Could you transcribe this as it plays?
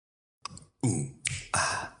Ooh,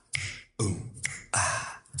 ah, ooh,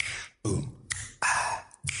 ah, ooh, ah,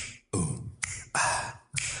 ooh, ah.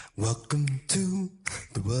 Welcome to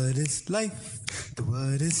the What is Life? The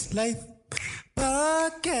What is Life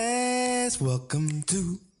podcast. Welcome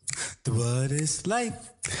to the What is Life?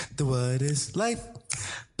 The What is Life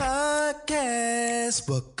podcast.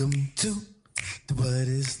 Welcome to the What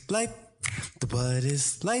is Life? The What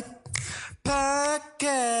is Life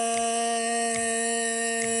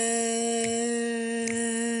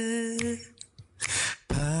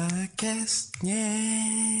podcast,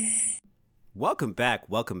 yeah. Welcome back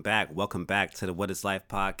to the What is Life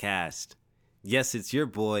podcast. Yes, it's your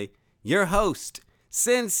boy, your host,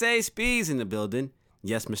 Sensei Spees in the building.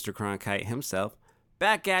 Yes, Mr. Cronkite himself,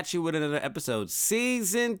 back at you with another episode,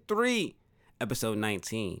 Season 3, Episode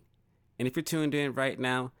 19. And if you're tuned in right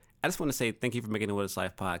now, I just want to say thank you for making the What is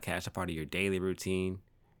Life podcast a part of your daily routine,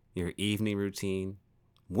 your evening routine,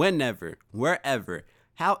 whenever, wherever,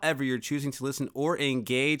 however you're choosing to listen or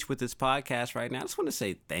engage with this podcast right now. I just want to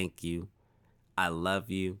say thank you. I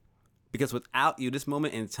love you. Because without you, this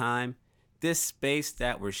moment in time, this space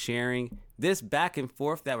that we're sharing, this back and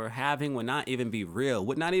forth that we're having would not even be real,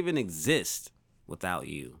 would not even exist without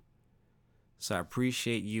you. So I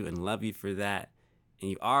appreciate you and love you for that.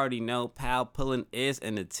 And you already know Pal Pullen is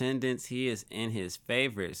in attendance. He is in his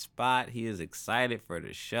favorite spot. He is excited for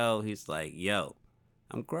the show. He's like, yo,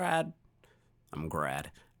 I'm grad.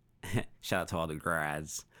 Shout out to all the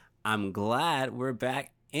grads. I'm glad we're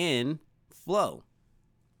back in flow.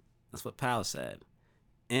 That's what Pal said.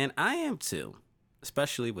 And I am too,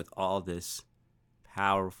 especially with all this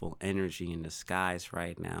powerful energy in the skies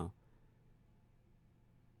right now.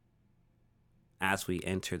 As we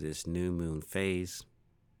enter this new moon phase,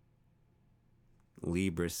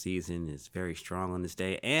 Libra season is very strong on this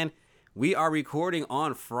day. And we are recording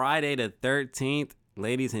on Friday the 13th.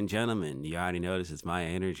 Ladies and gentlemen, you already know this is my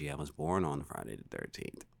energy. I was born on Friday the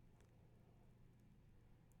 13th.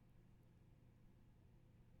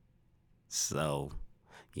 So,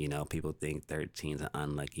 people think 13 is an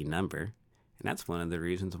unlucky number. And that's one of the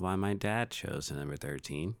reasons why my dad chose the number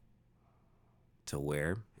 13 to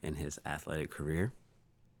wear in his athletic career.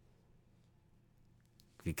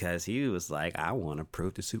 Because he was like, I want to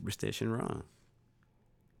prove the superstition wrong.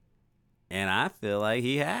 And I feel like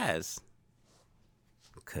he has.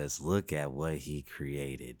 Because look at what he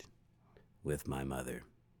created with my mother.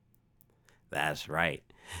 That's right.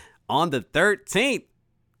 On the 13th,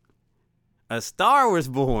 a star was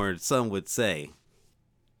born, some would say.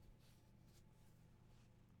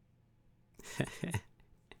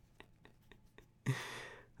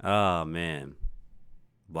 Oh, man.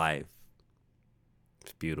 Life.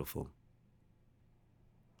 It's beautiful.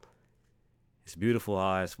 It's beautiful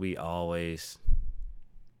as we always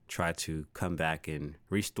try to come back and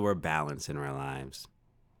restore balance in our lives.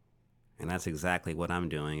 And that's exactly what I'm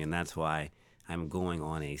doing. And that's why I'm going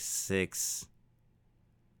on a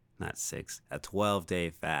 12-day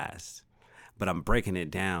fast. But I'm breaking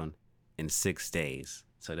it down in 6 days,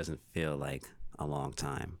 so it doesn't feel like a long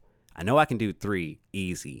time. I know I can do 3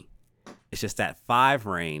 easy. It's just that 5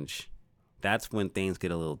 range, that's when things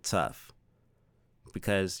get a little tough.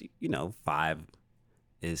 Because, 5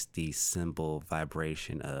 is the symbol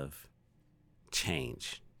vibration of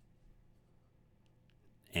change.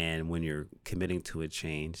 And when you're committing to a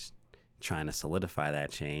change, trying to solidify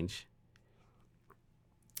that change,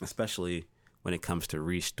 especially when it comes to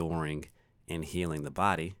restoring and healing the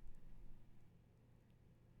body,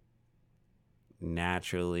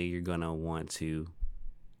 naturally you're going to want to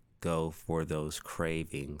go for those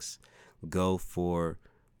cravings, go for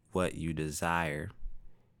what you desire,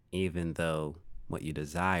 even though what you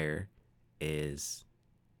desire is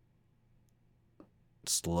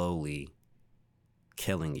slowly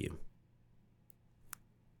killing you.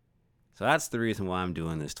 So that's the reason why I'm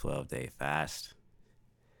doing this 12-day fast.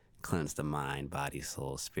 Cleanse the mind, body,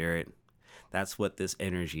 soul, spirit. That's what this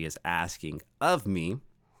energy is asking of me.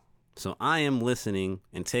 So I am listening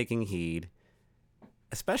and taking heed,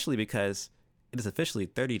 especially because it is officially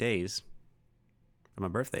 30 days for my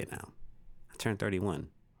birthday now. I turned 31.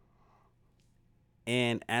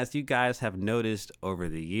 And as you guys have noticed over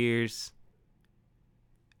the years,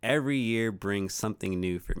 every year brings something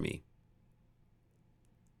new for me.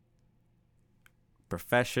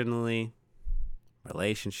 Professionally,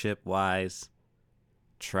 relationship-wise,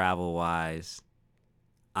 travel-wise,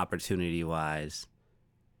 opportunity-wise,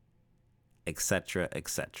 etc.,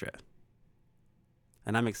 etc.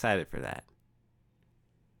 And I'm excited for that.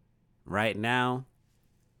 Right now,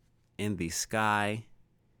 in the sky,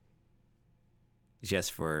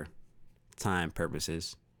 just for time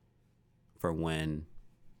purposes, for when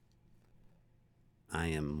I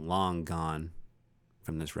am long gone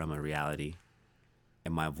from this realm of reality,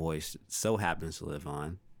 and my voice so happens to live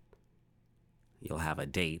on. You'll have a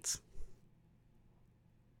date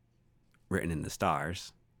written in the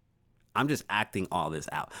stars. I'm just acting all this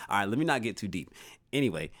out. All right, let me not get too deep.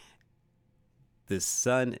 Anyway, the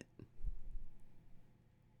sun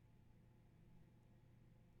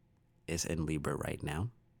is in Libra right now.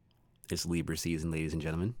 It's Libra season, ladies and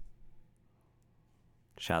gentlemen.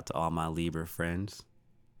 Shout out to all my Libra friends.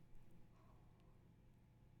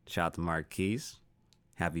 Shout out to Marquise.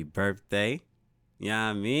 Happy birthday. You know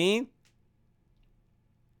what I mean?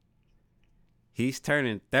 He's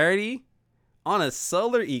turning 30 on a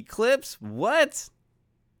solar eclipse? What?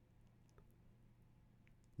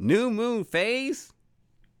 New moon phase?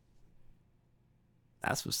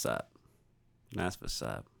 That's what's up. That's what's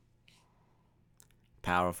up.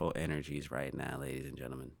 Powerful energies right now, ladies and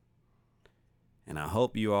gentlemen. And I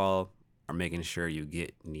hope you all are making sure you're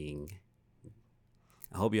getting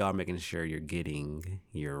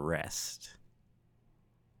your rest.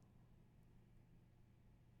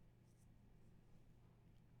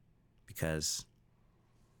 Because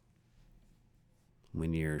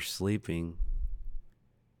when you're sleeping,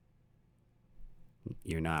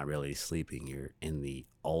 you're not really sleeping. You're in the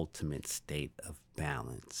ultimate state of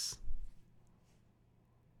balance.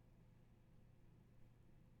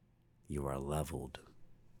 You are leveled.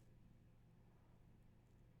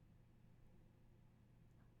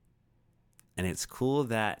 And it's cool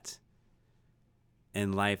that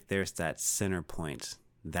in life there's that center point,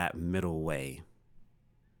 that middle way,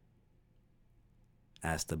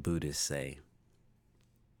 as the Buddhists say.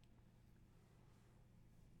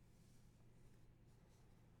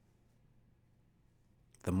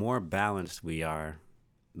 The more balanced we are,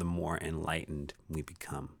 the more enlightened we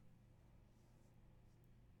become.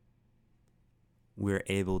 We're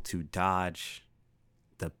able to dodge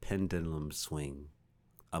the pendulum swing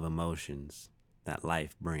of emotions that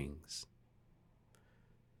life brings.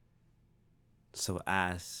 So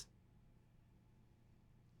as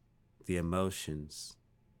the emotions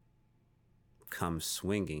come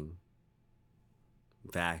swinging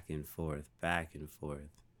back and forth,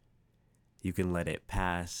 you can let it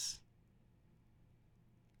pass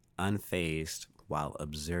unfazed while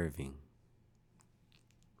observing.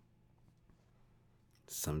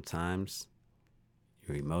 Sometimes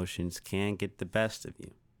your emotions can get the best of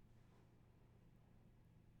you.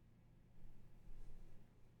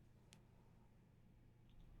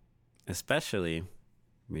 Especially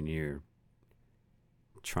when you're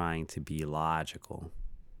trying to be logical.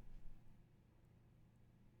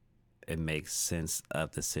 It makes sense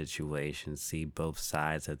of the situation, see both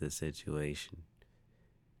sides of the situation.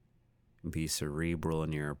 Be cerebral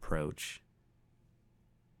in your approach.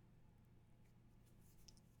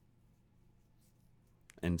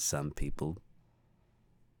 And some people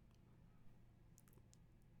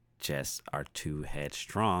just are too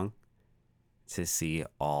headstrong to see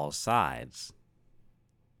all sides,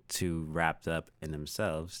 too wrapped up in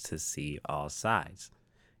themselves to see all sides.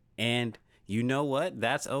 And you know what?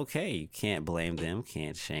 That's okay. You can't blame them,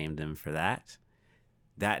 can't shame them for that.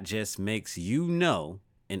 That just makes you know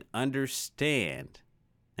and understand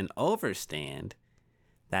and overstand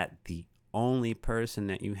that the only person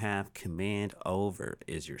that you have command over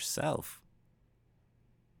is yourself.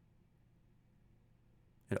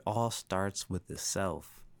 It all starts with the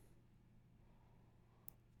self.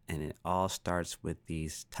 And it all starts with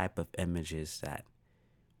these type of images that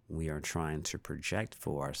we are trying to project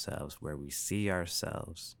for ourselves, where we see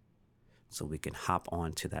ourselves so we can hop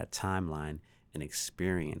onto that timeline and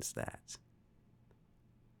experience that.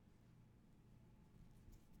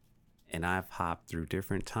 And I've hopped through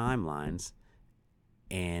different timelines,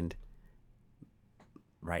 and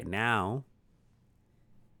right now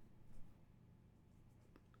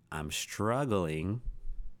I'm struggling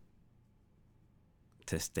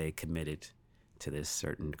to stay committed to this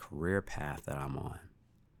certain career path that I'm on.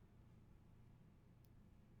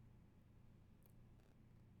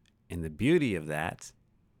 And the beauty of that,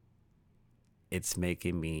 it's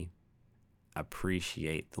making me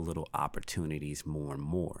appreciate the little opportunities more and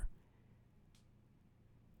more.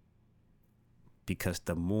 Because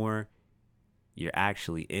the more you're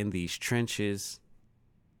actually in these trenches,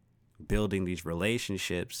 building these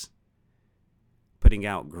relationships, putting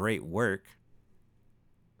out great work,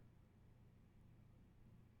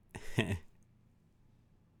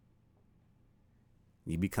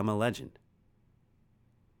 you become a legend.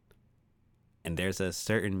 And there's a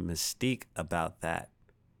certain mystique about that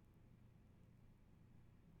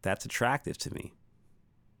that's attractive to me.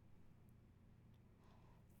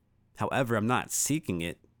 However, I'm not seeking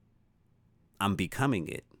it. I'm becoming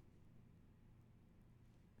it.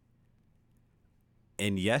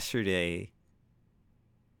 And yesterday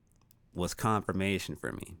was confirmation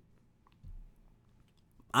for me.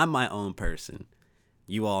 I'm my own person.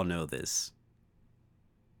 You all know this.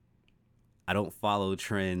 I don't follow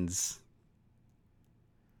trends.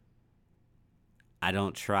 I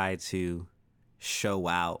don't try to show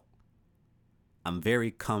out. I'm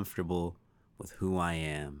very comfortable with who I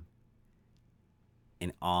am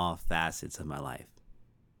in all facets of my life,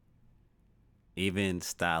 even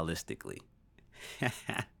stylistically.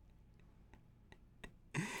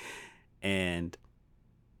 And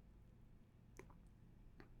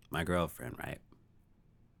my girlfriend, right?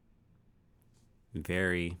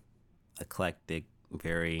 Very eclectic,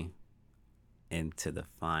 very into the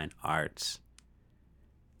fine arts,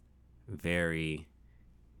 very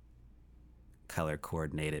color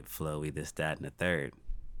coordinated, flowy, this, that, and the third.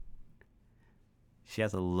 She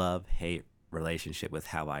has a love-hate relationship with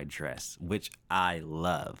how I dress, which I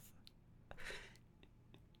love.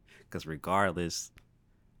 Because regardless,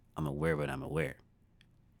 I'm aware what I'm aware.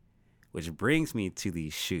 Which brings me to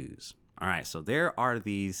these shoes. All right, so there are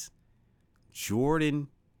these Jordan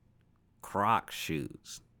Croc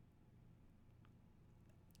shoes.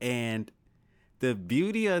 And the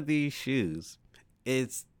beauty of these shoes,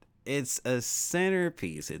 it's a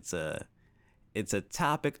centerpiece. It's a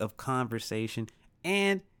topic of conversation,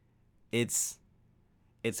 and it's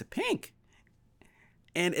pink.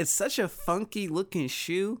 And it's such a funky looking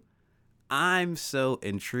shoe. I'm so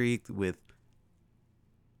intrigued with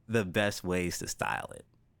the best ways to style it.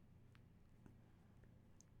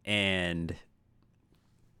 And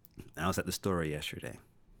I was at the store yesterday,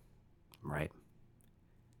 right?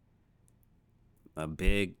 A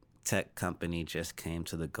big tech company just came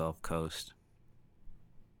to the Gulf Coast.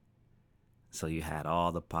 So you had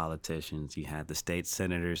all the politicians, you had the state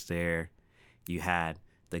senators there, you had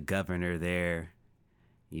the governor there,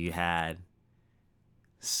 you had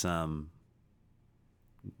some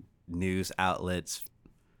news outlets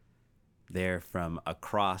there from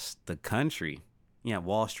across the country. You had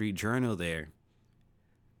Wall Street Journal there.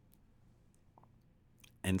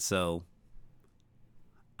 And so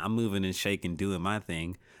I'm moving and shaking, doing my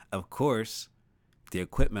thing. Of course, the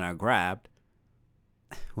equipment I grabbed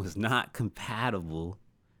was not compatible,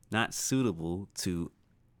 not suitable to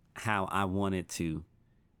how I wanted to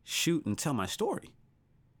shoot and tell my story.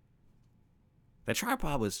 The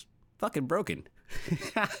tripod was fucking broken.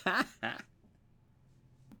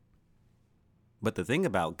 But the thing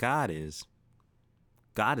about God is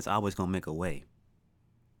always going to make a way.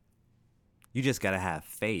 You just got to have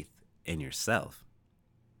faith in yourself,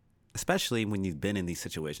 especially when you've been in these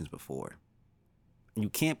situations before. You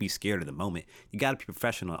can't be scared of the moment. You got to be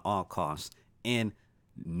professional at all costs and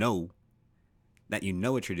know that you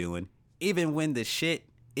know what you're doing, even when the shit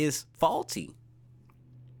is faulty.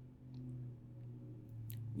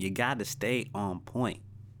 You got to stay on point.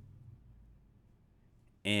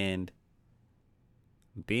 And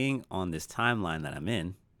being on this timeline that I'm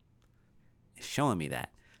in is showing me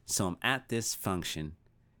that. So I'm at this function,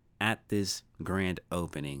 at this grand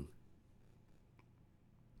opening.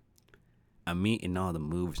 I'm meeting all the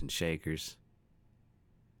movers and shakers.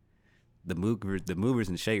 The movers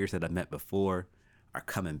and shakers that I met before are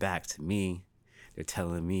coming back to me. They're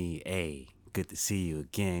telling me, hey, good to see you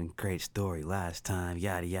again. Great story last time,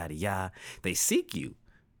 yada, yada, yada. They seek you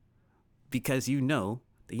because you know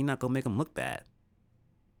that you're not going to make them look bad.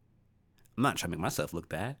 I'm not trying to make myself look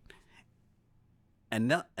bad.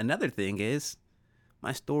 And another thing is,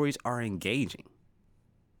 my stories are engaging.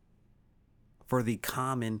 For the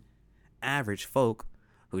common average folk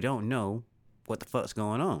who don't know what the fuck's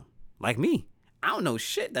going on. Like me. I don't know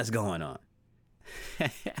shit that's going on.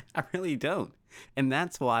 I really don't. And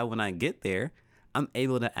that's why when I get there, I'm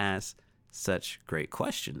able to ask such great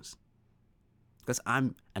questions. Because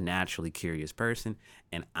I'm a naturally curious person,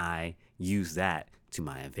 and I use that to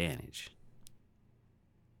my advantage.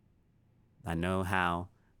 I know how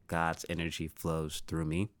God's energy flows through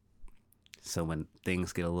me. So when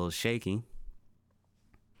things get a little shaky,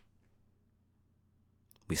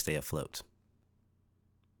 we stay afloat.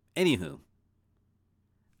 Anywho,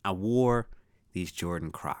 I wore these Jordan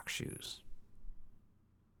Croc shoes.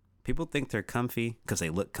 People think they're comfy because they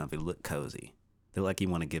look comfy, look cozy. They look like you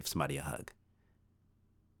want to give somebody a hug.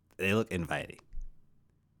 They look inviting.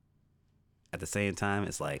 At the same time,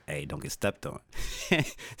 it's like, hey, don't get stepped on.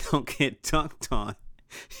 Don't get dunked on.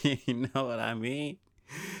 You know what I mean?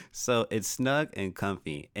 So it's snug and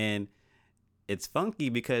comfy. And it's funky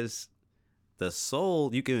because the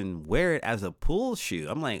sole, you can wear it as a pool shoe.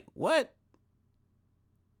 I'm like, what?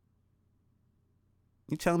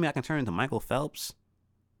 You telling me I can turn into Michael Phelps,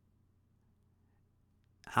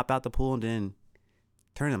 hop out the pool, and then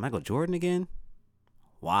turn into Michael Jordan again?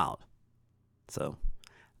 Wild. So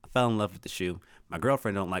I fell in love with the shoe. My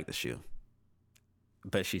girlfriend don't like the shoe,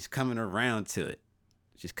 but she's coming around to it.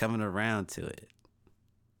 She's coming around to it.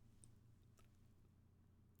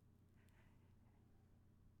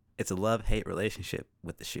 It's a love-hate relationship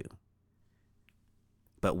with the shoe.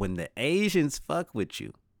 But when the Asians fuck with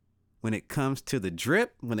you, when it comes to the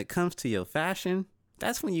drip, when it comes to your fashion,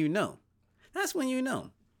 that's when you know. That's when you know.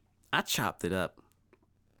 I chopped it up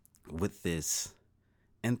with this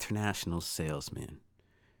international salesman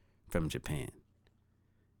from Japan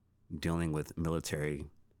dealing with military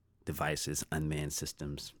devices, unmanned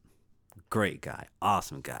systems. Great guy,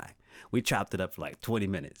 awesome guy. We chopped it up for like 20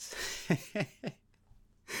 minutes.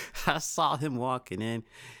 I saw him walking in.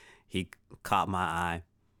 He caught my eye.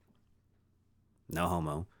 No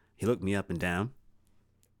homo. He looked me up and down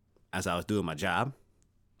as I was doing my job.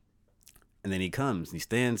 And then he comes. He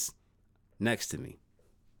stands next to me.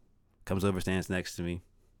 Comes over, stands next to me.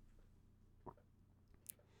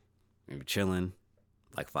 We were chilling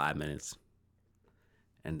like 5 minutes.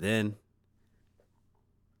 And then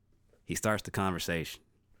he starts the conversation.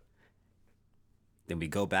 Then we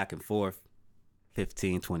go back and forth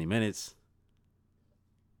 15, 20 minutes.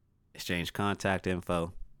 Exchange contact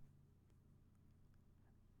info.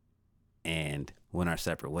 And went our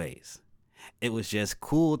separate ways. It was just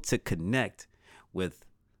cool to connect with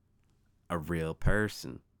a real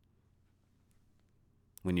person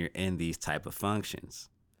when you're in these type of functions.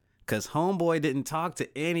 Because homeboy didn't talk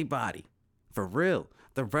to anybody for real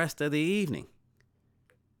the rest of the evening.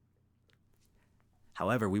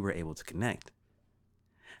 However, we were able to connect.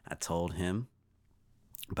 I told him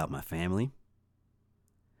about my family,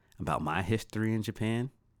 about my history in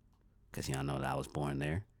Japan, because y'all know that I was born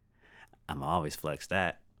there. I'm always flex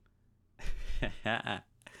that.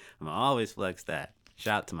 I'm always flex that.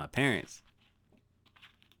 Shout out to my parents.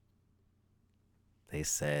 They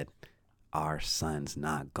said, our son's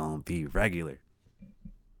not gonna be regular.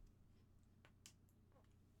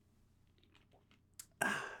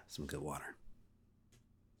 Some good water.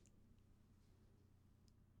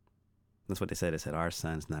 That's what they said. They said, our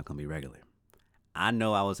son's not gonna be regular. I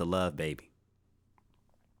know I was a love baby.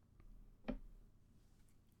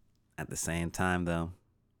 At the same time, though,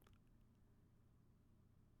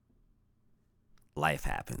 life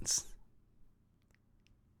happens.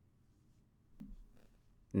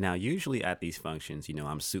 Now, usually at these functions,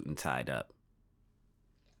 I'm suit and tied up.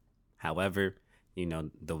 However,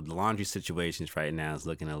 the laundry situations right now is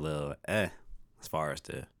looking a little as far as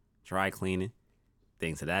the dry cleaning,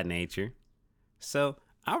 things of that nature. So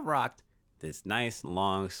I rocked this nice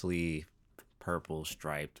long sleeve, purple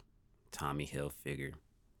striped Tommy Hilfiger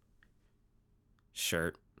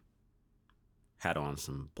shirt, had on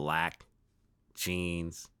some black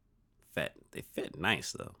jeans. They fit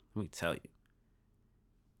nice though, let me tell you.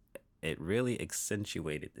 It really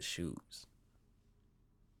accentuated the shoes,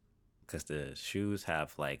 because the shoes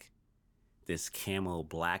have like this camo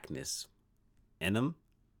blackness in them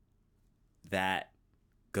that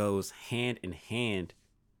goes hand in hand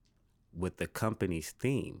with the company's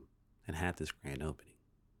theme and had this grand opening.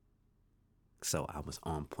 So I was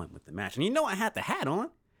on point with the match. And I had the hat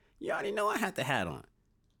on. You already know I had the hat on.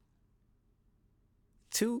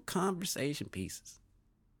 2 conversation pieces.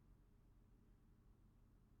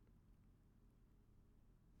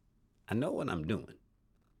 I know what I'm doing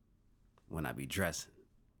when I be dressing.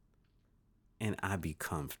 And I be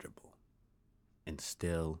comfortable and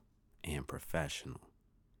still am professional.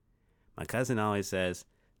 My cousin always says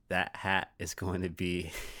that hat is going to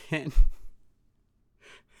be in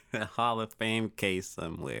a Hall of Fame case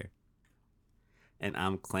somewhere. And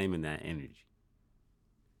I'm claiming that energy.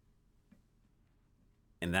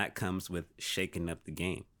 And that comes with shaking up the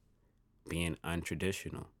game, being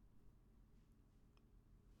untraditional.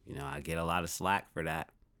 I get a lot of slack for that,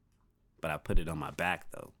 but I put it on my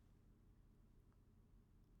back though,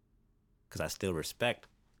 because I still respect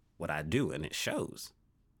what I do, and it shows.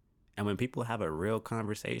 And when people have a real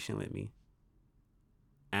conversation with me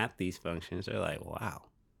at these functions, they're like, wow,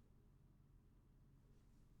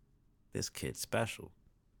 this kid's special.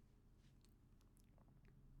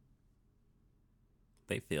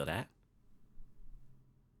 They feel that.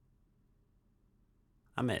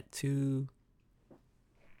 I met 2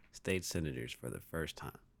 state senators for the first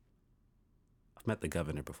time. I've met the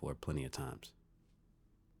governor before plenty of times.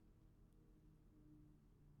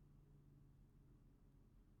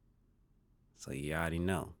 So you already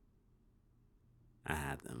know. I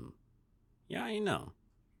had them. You already know.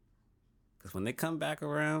 Because when they come back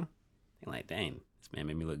around, they're like, dang, This man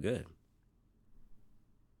made me look good.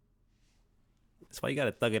 That's why you got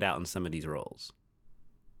to thug it out in some of these roles.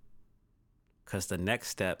 Because the next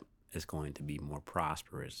step is going to be more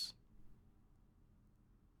prosperous,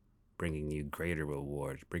 bringing you greater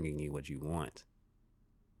rewards, bringing you what you want.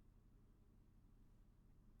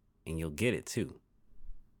 And you'll get it too.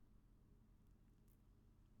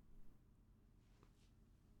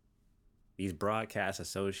 These Broadcast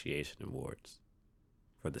Association Awards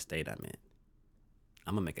for the state I'm in,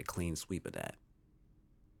 I'm going to make a clean sweep of that.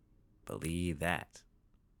 Believe that.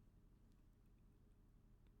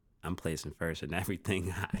 I'm placing first in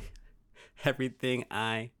everything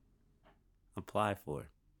I apply for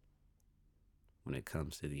when it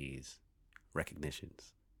comes to these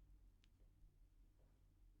recognitions.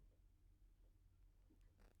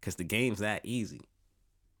 Because the game's that easy.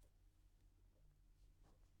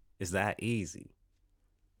 It's that easy.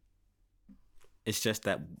 It's just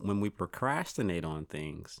that when we procrastinate on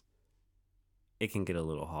things, it can get a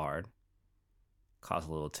little hard, cause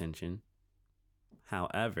a little tension.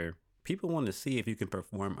 However, people want to see if you can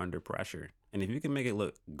perform under pressure. And if you can make it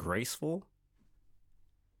look graceful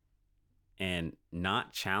and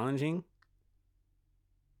not challenging,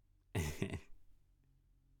 it's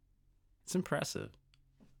impressive.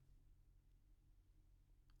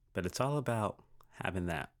 But it's all about having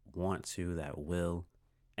that want to, that will,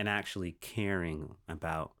 and actually caring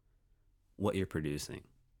about what you're producing,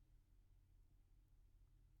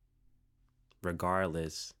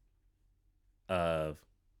 regardless of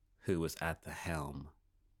who was at the helm.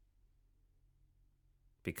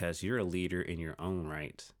 Because you're a leader in your own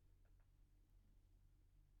right.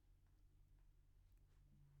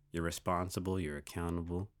 You're responsible, you're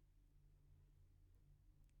accountable.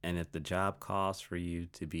 And if the job calls for you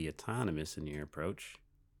to be autonomous in your approach,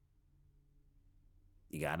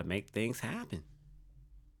 you got to make things happen.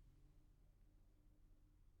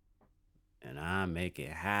 And I make it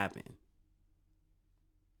happen.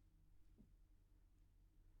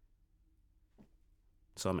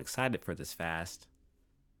 So I'm excited for this fast.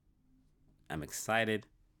 I'm excited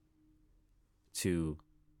to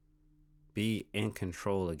be in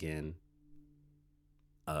control again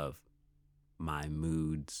of my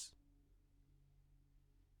moods,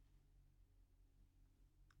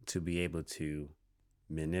 to be able to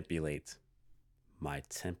manipulate my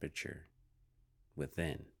temperature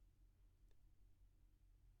within,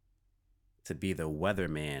 to be the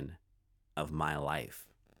weatherman of my life,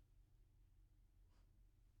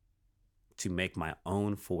 to make my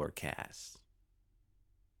own forecasts,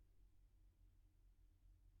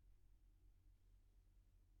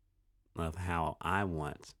 of how I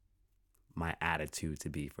want my attitude to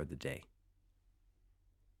be for the day.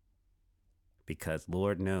 Because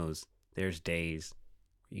Lord knows there's days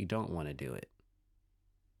where you don't want to do it.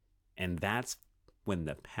 And that's when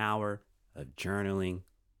the power of journaling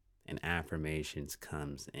and affirmations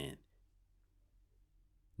comes in.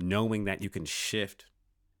 Knowing that you can shift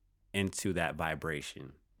into that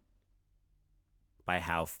vibration by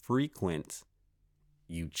how frequent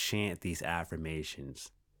you chant these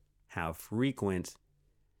affirmations, how frequent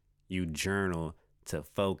you journal to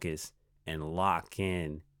focus and lock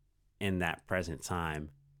in that present time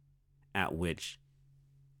at which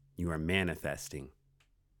you are manifesting.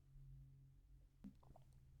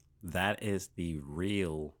 That is the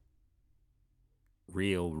real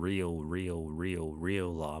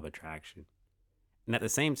law of attraction. And at the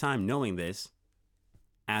same time, knowing this,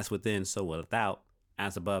 as within, so without,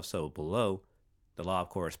 as above, so below, the law of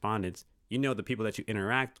correspondence, you know the people that you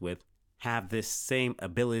interact with have this same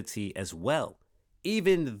ability as well,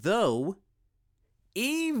 even though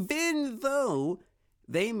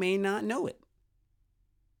they may not know it.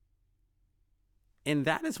 And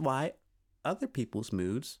that is why other people's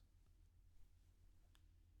moods,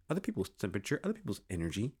 other people's temperature, other people's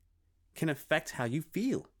energy can affect how you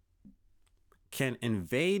feel, can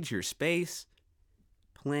invade your space,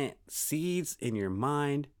 plant seeds in your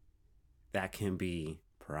mind that can be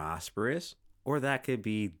prosperous or that could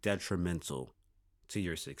be detrimental to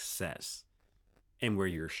your success and where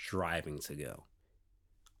you're striving to go.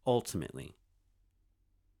 Ultimately.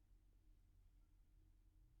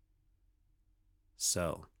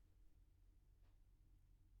 So,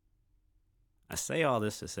 I say all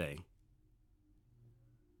this to say,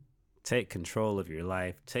 take control of your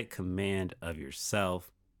life, take command of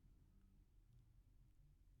yourself,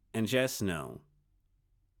 and just know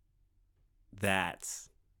that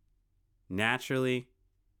naturally,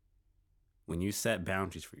 when you set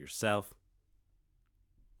boundaries for yourself,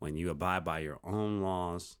 when you abide by your own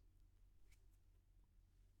laws,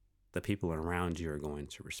 the people around you are going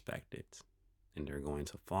to respect it. And they're going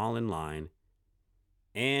to fall in line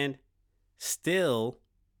and still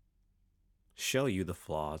show you the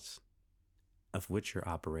flaws of which you're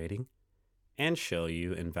operating and show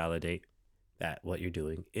you and validate that what you're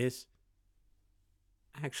doing is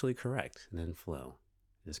actually correct and in flow.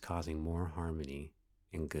 It is causing more harmony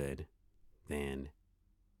and good than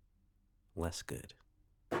less good.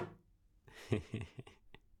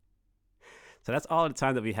 So that's all the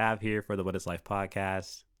time that we have here for the What is Life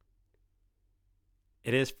podcast.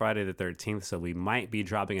 It is Friday the 13th, so we might be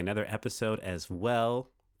dropping another episode as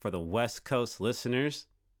well for the West Coast listeners.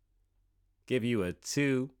 Give you a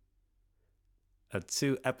two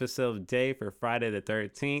episode day for Friday the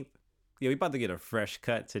 13th. Yeah, we about to get a fresh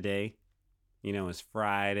cut today. You know, it's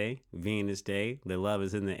Friday, Venus Day. The love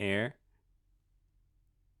is in the air.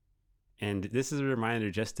 And this is a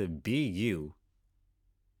reminder just to be you.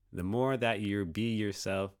 The more that you be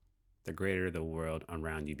yourself, the greater the world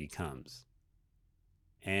around you becomes.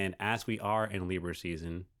 And as we are in Libra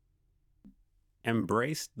season,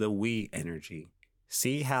 embrace the we energy.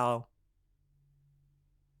 See how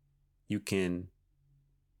you can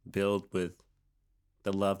build with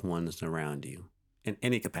the loved ones around you in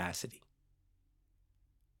any capacity.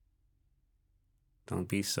 Don't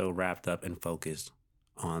be so wrapped up and focused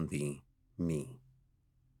on the me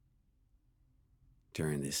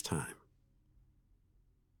during this time.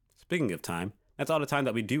 Speaking of time, that's all the time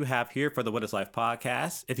that we do have here for the What is Life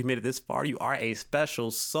podcast. If you made it this far, you are a special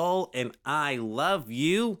soul and I love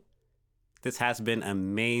you. This has been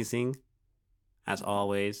amazing. As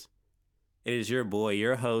always, it is your boy,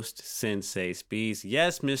 your host, Sensei Spees.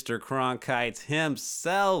 Yes, Mr. Cronkite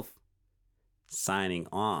himself signing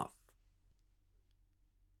off.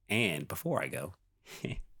 And before I go,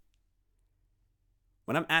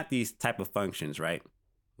 when I'm at these type of functions, right?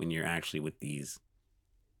 When you're actually with these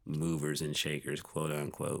movers and shakers, quote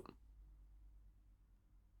unquote,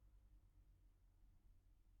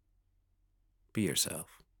 be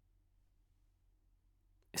yourself.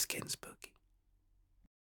 It's getting spooky.